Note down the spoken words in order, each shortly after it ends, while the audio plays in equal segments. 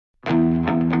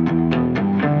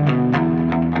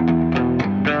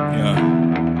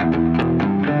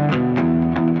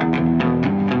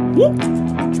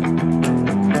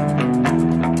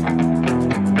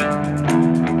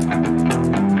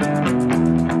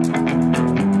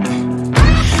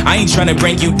I ain't tryna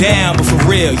bring you down, but for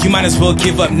real, you might as well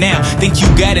give up now. Think you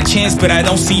got a chance, but I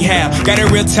don't see how. Got a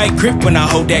real tight grip when I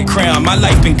hold that crown. My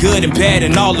life been good and bad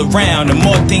and all around. The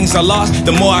more things I lost,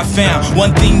 the more I found.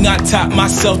 One thing I taught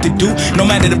myself to do, no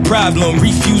matter the problem,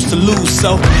 refuse to lose.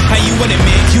 So, how you want it,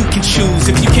 man? You can choose.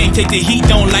 If you can't take the heat,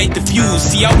 don't light the fuse.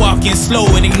 See, I walk in slow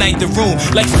and ignite the room.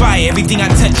 Like fire, everything I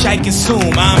touch, I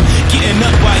consume. I'm getting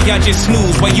up while y'all just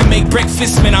snooze. While you make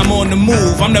breakfast, man, I'm on the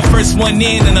move. I'm the first one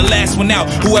in and the last one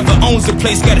out. Whoever owns the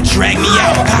place gotta drag me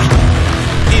out.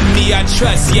 In me I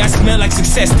trust, yeah, I smell like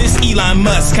success, this Elon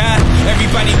Musk, huh?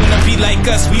 Everybody wanna be like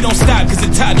us, we don't stop cause the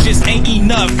top just ain't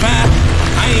enough, huh?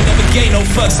 I ain't never gave no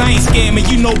fucks, I ain't scared, man,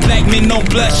 you know black men don't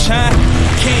blush, huh?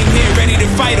 Came here ready to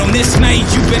fight on this night,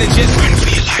 you better just run for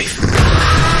your life.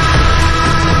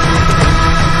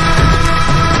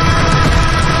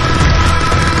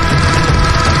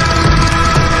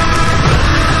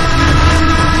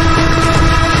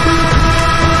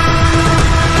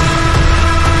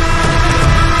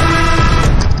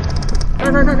 You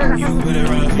better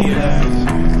run for your life.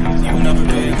 You will not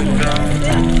prepare for the life.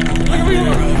 You better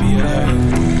run for your life.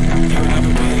 You will not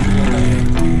prepare for the life.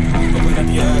 Open up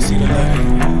your eyes, see the light.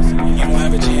 You don't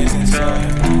have a chance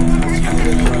inside. You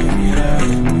better run for your life.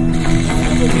 You will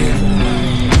not prepare for the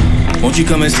life. Won't you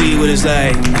come and see what it's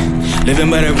like? Living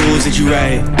by the rules that you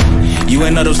write. You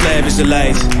ain't know those lavish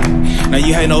delights. Now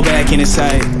you had no back in the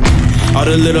sight. All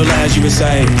the little lies you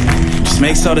recite just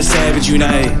makes all the savage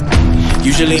unite.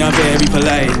 Usually I'm very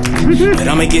polite, but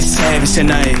I'ma get savage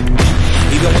tonight.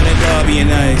 Even when a dog being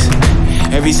nice,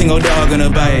 every single dog gonna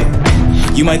bite.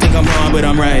 You might think I'm wrong, but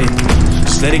I'm right.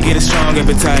 Just let it get a strong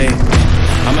appetite.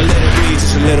 I'ma let it breathe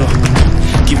just a little.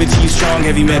 Give it to you strong,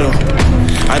 heavy metal.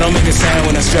 I don't make a sound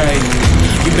when I strike.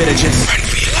 You better just run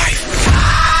for